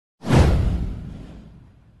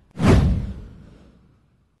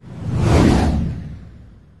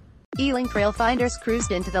Ealing Trailfinders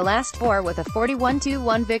cruised into the last four with a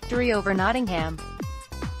 41-1 victory over Nottingham.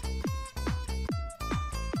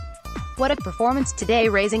 What a performance today,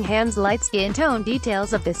 raising hands, light skin tone.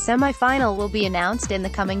 Details of this semi-final will be announced in the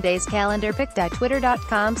coming days. Calendar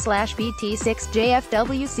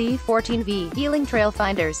pic.twitter.com/BT6JFWC14V. Ealing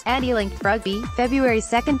Trailfinders, at Ealing Rugby, February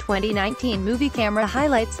 2, 2019. Movie camera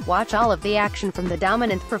highlights. Watch all of the action from the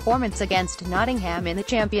dominant performance against Nottingham in the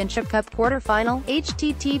Championship Cup quarter-final.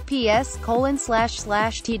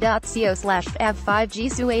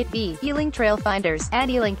 https://t.co/ab5gsu8v. Ealing Trailfinders, at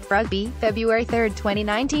Ealing Rugby, February 3,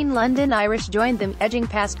 2019. London Irish joined them, edging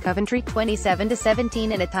past Coventry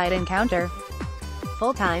 27-17 in a tight encounter.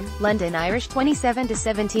 Full-time, London Irish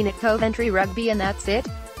 27-17 at Coventry Rugby, and that's it.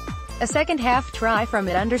 A second-half try from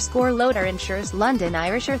 @_loader ensures London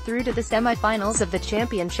Irish are through to the semi-finals of the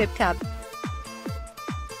Championship Cup.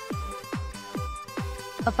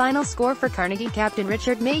 A final score for Carnegie captain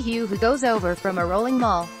Richard Mayhew, who goes over from a rolling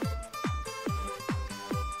maul.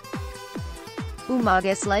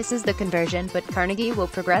 Umaga slices the conversion, but Carnegie will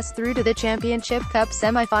progress through to the Championship Cup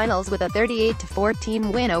semi-finals with a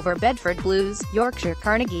 38-14 win over Bedford Blues. Yorkshire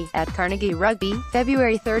Carnegie, at Carnegie Rugby,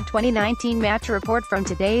 February 3, 2019. Match report from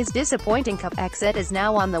today's disappointing Cup exit is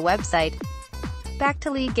now on the website. Back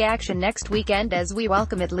to league action next weekend as we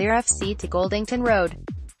welcome Lear FC to Goldington Road.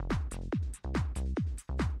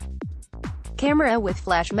 Camera with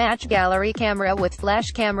Flash Match Gallery. Camera with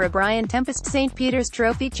Flash. Camera Brian Tempest. St. Peter's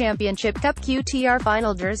Trophy Championship Cup QTR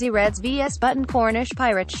Final. Jersey Reds vs Button. Cornish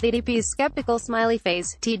Pirates. DDP's skeptical smiley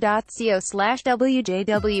face.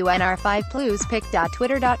 t.co/WJWNR5 Blues.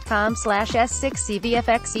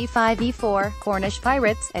 pic.twitter.com/S6CVFXE5E4. Cornish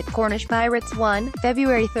Pirates, at Cornish Pirates 1,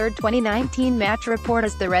 February 3, 2019. Match report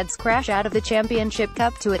as the Reds crash out of the Championship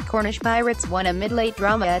Cup to at Cornish Pirates 1 amid late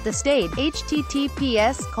drama at the stade.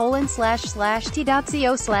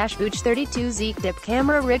 https://t.co/Booch32 Zeke Dip.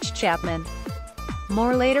 Camera Rich Chapman.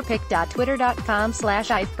 More later.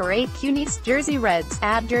 pic.twitter.com/IFPar8QNews. Jersey Reds,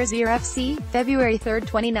 at Jersey FC, February 3,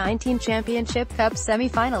 2019. Championship Cup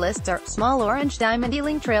semi-finalists are Small Orange Diamond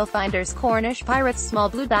Ealing Trailfinders, Cornish Pirates, Small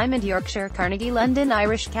Blue Diamond Yorkshire Carnegie, London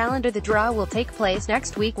Irish. Calendar. The draw will take place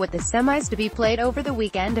next week with the semis to be played over the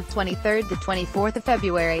weekend of 23rd to 24th of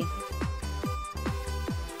February.